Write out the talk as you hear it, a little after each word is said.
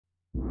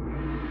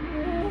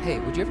Hey,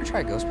 would you ever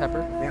try ghost pepper?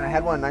 Man, I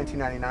had one in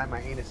 1999.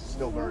 My anus is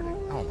still burning.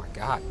 Oh my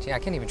God. Yeah, I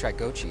can't even try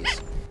goat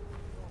cheese.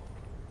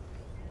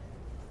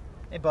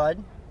 Hey,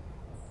 bud.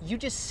 You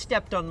just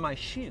stepped on my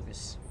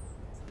shoes.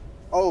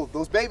 Oh,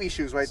 those baby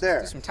shoes right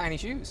there. Some tiny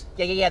shoes.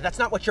 Yeah. That's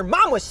not what your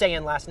mom was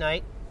saying last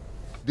night.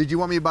 Did you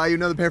want me to buy you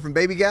another pair from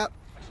Baby Gap?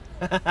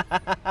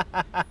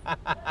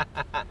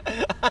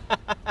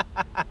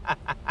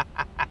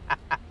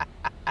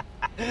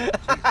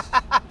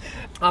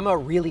 I'm a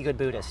really good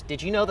Buddhist.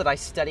 Did you know that I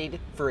studied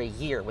for a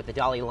year with the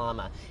Dalai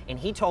Lama, and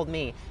he told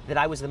me that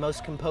I was the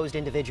most composed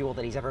individual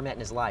that he's ever met in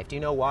his life? Do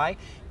you know why?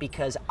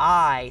 Because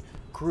I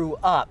grew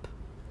up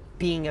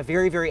being a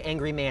very, very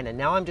angry man, and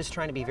now I'm just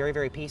trying to be very,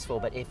 very peaceful.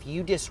 But if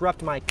you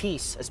disrupt my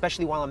peace,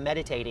 especially while I'm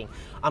meditating,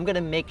 I'm gonna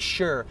make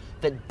sure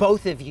that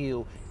both of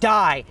you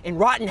die and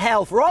rot in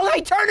hell for all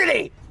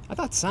eternity! I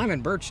thought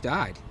Simon Birch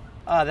died.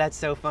 Oh, that's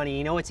so funny.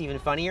 You know what's even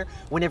funnier?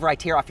 Whenever I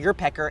tear off your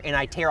pecker and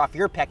I tear off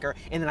your pecker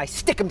and then I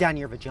stick them down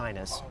your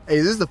vaginas. Hey,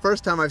 this is the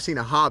first time I've seen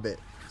a hobbit,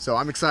 so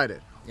I'm excited.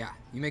 Yeah,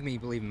 you make me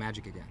believe in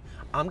magic again.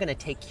 I'm gonna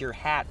take your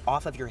hat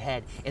off of your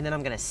head and then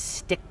I'm gonna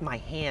stick my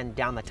hand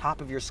down the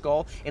top of your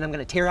skull and I'm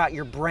gonna tear out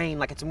your brain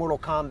like it's Mortal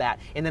Kombat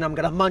and then I'm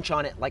gonna munch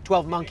on it like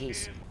 12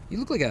 monkeys. You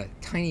look like a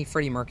tiny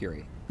Freddie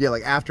Mercury. Yeah,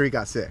 like after he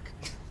got sick.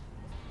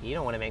 You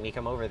don't wanna make me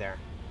come over there.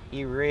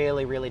 You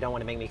really, really don't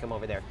wanna make me come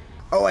over there.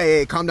 Oh,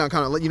 hey, calm down.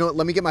 You know what?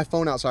 Let me get my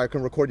phone out so I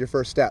can record your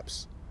first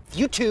steps. If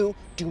you two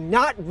do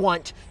not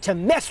want to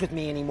mess with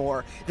me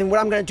anymore, then what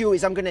I'm gonna do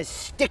is I'm gonna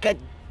stick a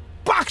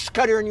box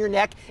cutter in your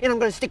neck, and I'm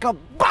gonna stick a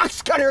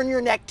box cutter in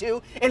your neck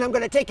too, and I'm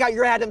gonna take out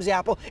your Adam's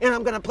apple, and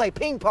I'm gonna play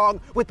ping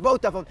pong with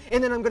both of them,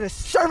 and then I'm gonna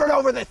serve it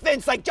over the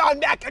fence like John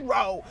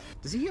McEnroe.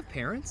 Does he have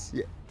parents?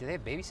 Yeah. Do they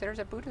have babysitters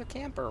at Buddha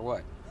camp or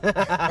what?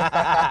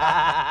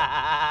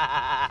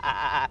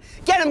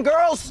 Get him,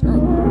 girls!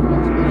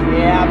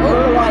 Yeah,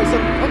 brutalize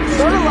him.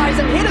 Brutalize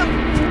him, hit him!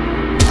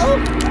 Oh.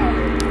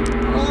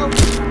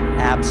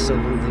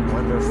 Absolutely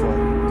wonderful.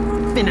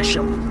 Finish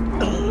him.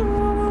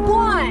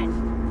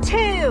 1,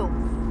 2,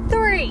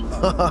 3.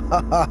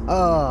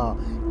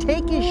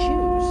 Take his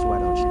shoes, why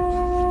don't you?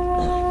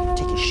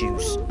 Take his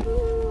shoes.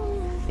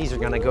 These are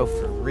gonna go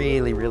for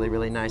really, really,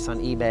 really nice on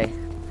eBay.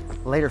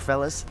 Later,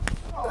 fellas.